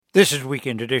This is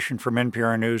Weekend Edition from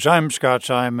NPR News. I'm Scott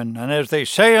Simon, and as they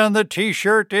say on the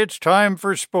T-shirt, it's time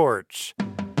for sports.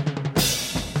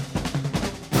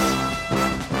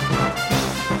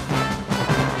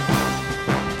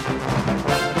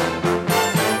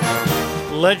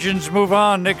 Legends move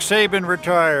on. Nick Saban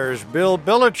retires. Bill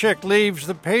Belichick leaves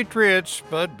the Patriots,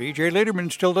 but B.J.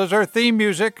 Lederman still does our theme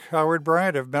music. Howard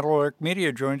Bryant of Meadowlark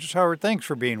Media joins us. Howard, thanks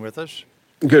for being with us.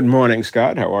 Good morning,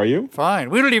 Scott. How are you?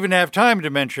 Fine. We don't even have time to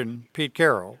mention Pete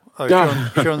Carroll,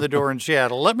 shown the door in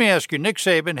Seattle. Let me ask you, Nick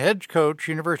Saban, head coach,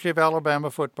 University of Alabama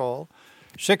football,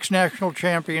 6 national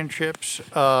championships.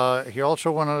 He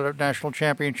also won a national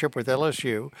championship with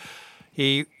LSU.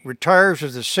 He retires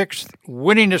as the 6th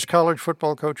winningest college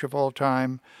football coach of all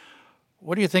time.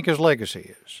 What do you think his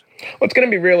legacy is? Well, it's going to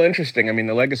be real interesting. I mean,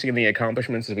 the legacy and the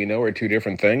accomplishments, as we know, are two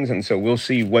different things. And so we'll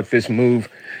see what this move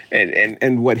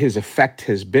and what his effect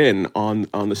has been on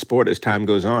the sport as time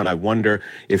goes on. I wonder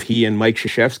if he and Mike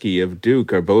Krzyzewski of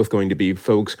Duke are both going to be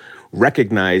folks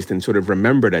recognized and sort of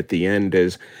remembered at the end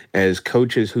as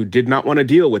coaches who did not want to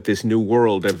deal with this new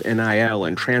world of NIL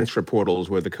and transfer portals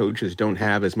where the coaches don't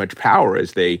have as much power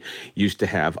as they used to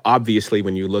have. Obviously,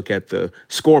 when you look at the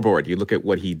scoreboard, you look at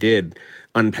what he did,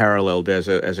 unparalleled as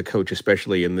a coach,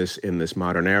 especially in this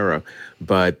modern era.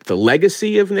 But the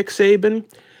legacy of Nick Saban,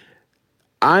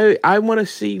 I want to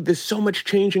see. There's so much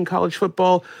change in college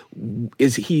football.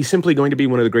 Is he simply going to be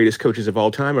one of the greatest coaches of all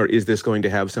time, or is this going to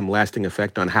have some lasting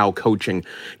effect on how coaching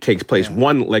takes place? Yeah.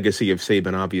 One legacy of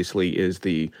Saban, obviously, is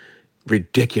the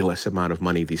ridiculous amount of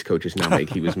money these coaches now make.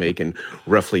 He was making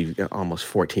roughly almost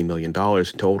 $14 million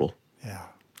total. Yeah.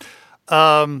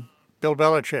 Bill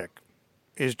Belichick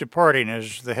is departing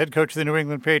as the head coach of the New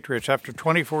England Patriots after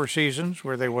 24 seasons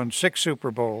where they won 6 Super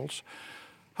Bowls.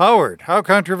 Howard, how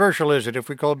controversial is it if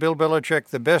we call Bill Belichick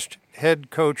the best head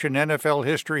coach in NFL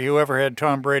history who ever had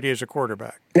Tom Brady as a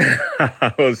quarterback?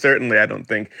 Well, certainly I don't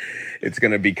think it's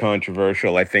going to be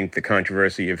controversial. I think the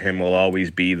controversy of him will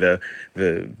always be the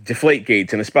deflate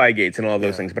gates and the spy gates and all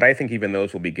those things. But I think even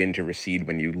those will begin to recede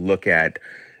when you look at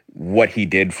what he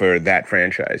did for that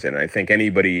franchise. And I think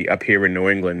anybody up here in New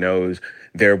England knows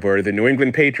there were the New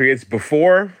England Patriots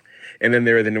before, and then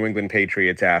there are the New England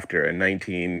Patriots after, and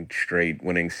 19 straight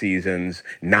winning seasons,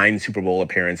 9 Super Bowl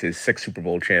appearances, 6 Super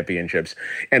Bowl championships,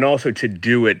 and also to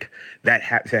do it,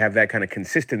 to have that kind of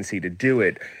consistency, to do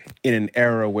it in an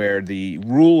era where the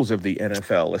rules of the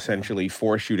NFL essentially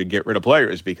force you to get rid of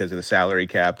players because of the salary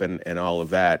cap and all of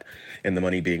that, and the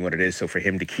money being what it is. So for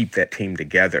him to keep that team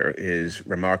together is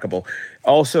remarkable.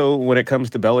 Also, when it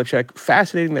comes to Belichick,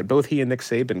 fascinating that both he and Nick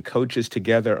Saban coaches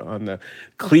together on the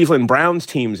Cleveland Browns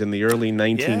teams in the early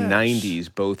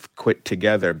 1990s, both quit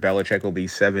together. Belichick will be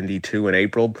 72 in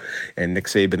April, and Nick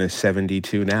Saban is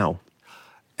 72 now.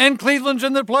 And Cleveland's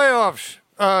in the playoffs.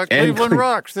 Cleveland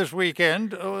rocks this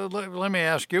weekend. Let me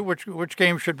ask you, which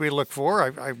game should we look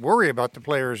for? I worry about the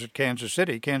players at Kansas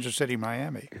City,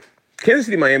 Miami. Kansas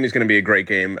City, Miami is going to be a great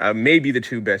game. Maybe the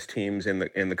two best teams in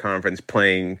the conference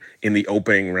playing in the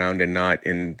opening round and not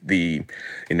in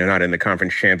the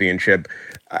conference championship.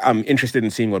 I'm interested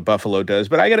in seeing what Buffalo does,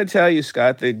 but I got to tell you,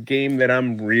 Scott, the game that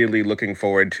I'm really looking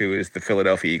forward to is the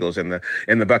Philadelphia Eagles and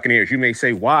the Buccaneers. You may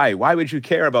say, why? Why would you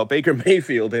care about Baker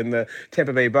Mayfield and the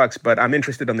Tampa Bay Bucks? But I'm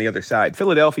interested on the other side.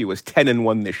 Philadelphia was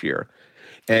 10-1 this year.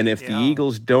 And if the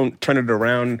Eagles don't turn it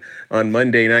around on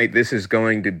Monday night, this is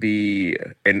going to be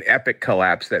an epic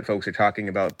collapse that folks are talking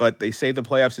about. But they say the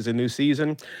playoffs is a new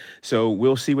season, so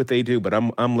we'll see what they do. But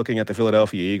I'm looking at the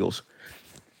Philadelphia Eagles.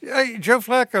 Joe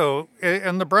Flacco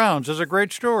and the Browns is a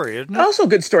great story, isn't it? Also a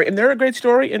good story, and they're a great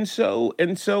story, and so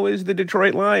is the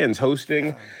Detroit Lions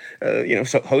hosting a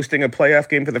playoff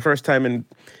game for the first time in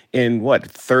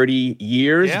 30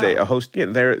 years.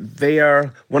 Yeah. They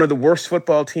are one of the worst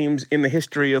football teams in the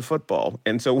history of football.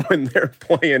 And so when they're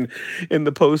playing in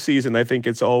the postseason, I think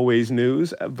it's always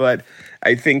news. But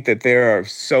I think that there are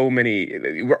so many.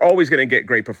 We're always going to get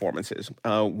great performances.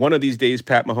 One of these days,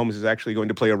 Pat Mahomes is actually going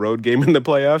to play a road game in the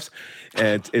playoffs,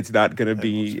 and it's not going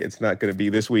to be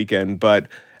this weekend. But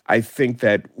I think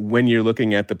that when you're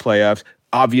looking at the playoffs,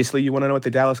 obviously, you want to know what the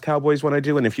Dallas Cowboys want to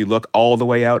do. And if you look all the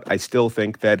way out, I still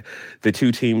think that the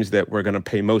two teams that we're going to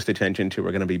pay most attention to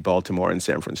are going to be Baltimore and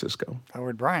San Francisco.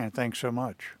 Howard Bryant, thanks so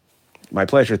much. My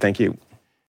pleasure. Thank you.